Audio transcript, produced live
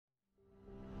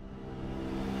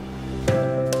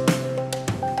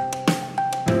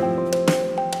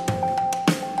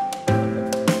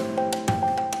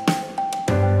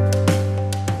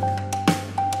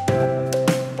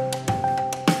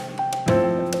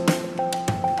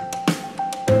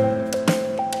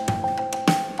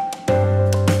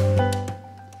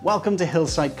Welcome to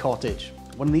Hillside Cottage,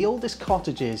 one of the oldest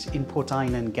cottages in Port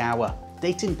Eynon, Gower,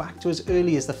 dating back to as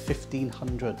early as the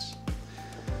 1500s.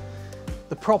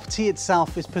 The property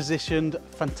itself is positioned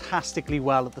fantastically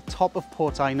well at the top of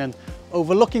Port Eynon,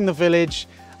 overlooking the village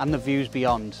and the views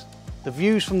beyond. The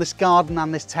views from this garden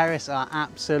and this terrace are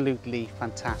absolutely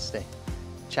fantastic.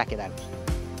 Check it out.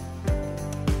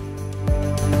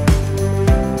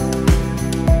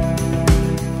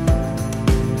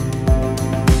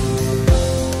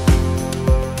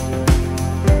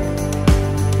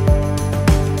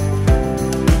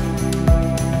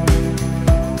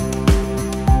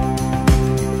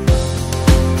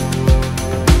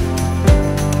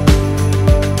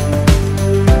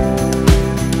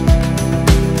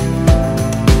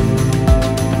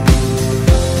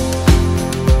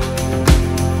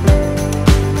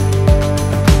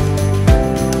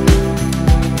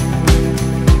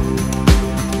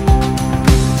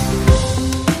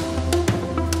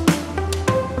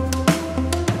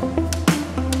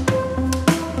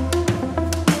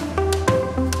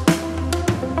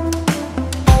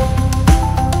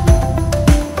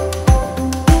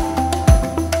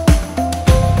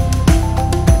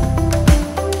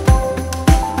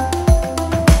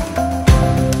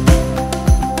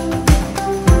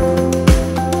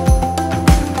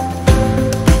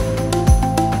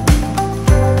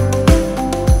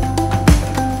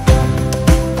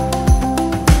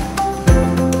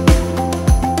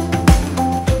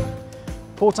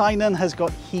 Port Eynon has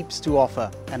got heaps to offer,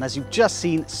 and as you've just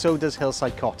seen, so does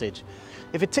Hillside Cottage.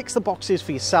 If it ticks the boxes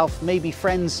for yourself, maybe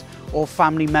friends or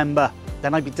family member,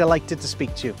 then I'd be delighted to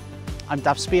speak to you. I'm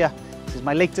Dav Spear, this is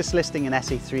my latest listing in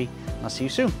SA3, and I'll see you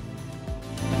soon.